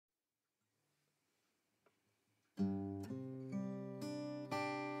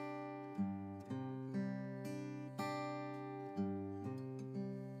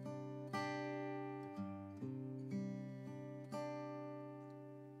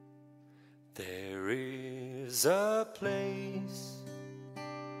There is a place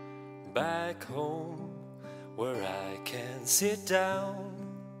back home where I can sit down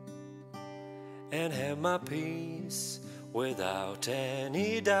and have my peace without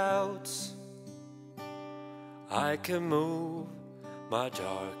any doubts. I can move my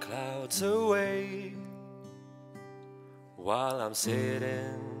dark clouds away while I'm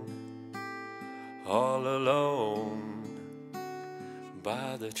sitting all alone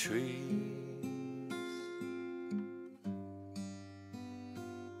by the trees.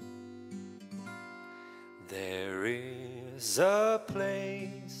 There is a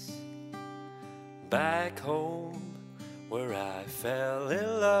place back home where I fell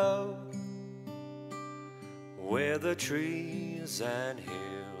in love, where the trees and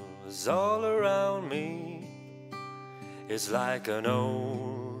hills all around me is like an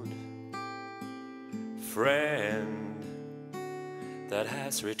old friend that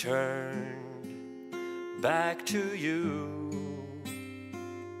has returned back to you.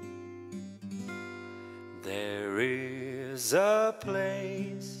 There is a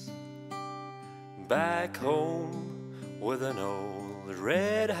place back home with an old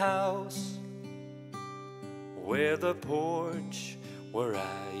red house, where the porch where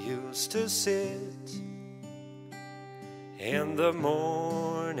I used to sit in the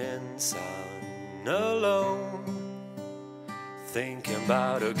morning sun alone, thinking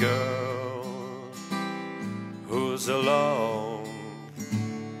about a girl who's alone,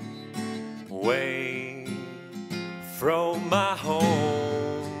 way from my home.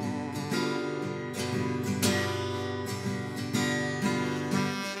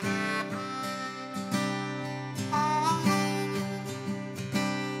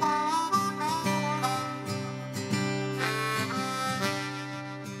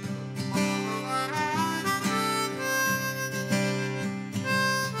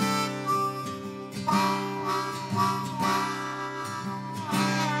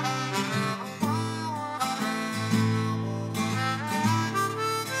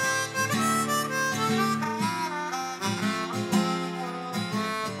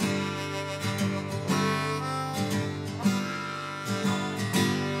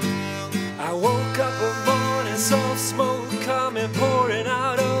 I woke up one morning, saw smoke coming pouring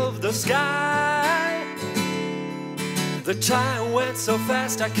out of the sky. The time went so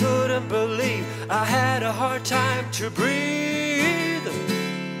fast I couldn't believe I had a hard time to breathe.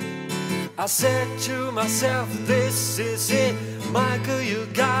 I said to myself, this is it, Michael, you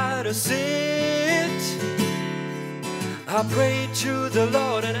gotta sit. I prayed to the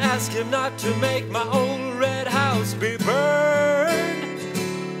Lord and asked him not to make my old red house be burned.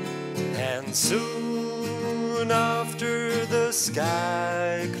 And soon after the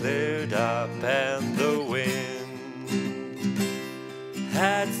sky cleared up and the wind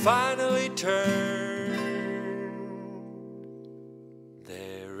had finally turned,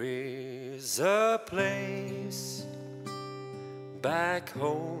 there is a place back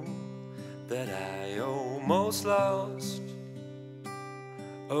home that I almost lost.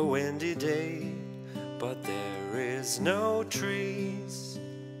 A windy day, but there is no trees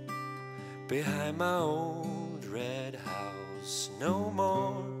behind my old red house no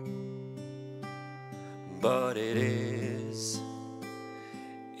more. But it is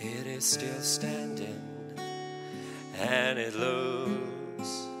still standing, and it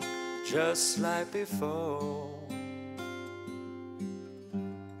looks just like before.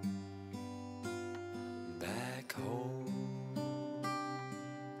 Back home,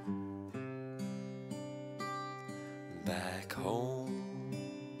 back home,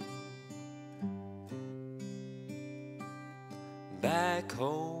 back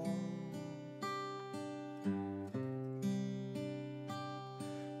home,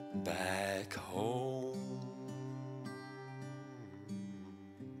 back home.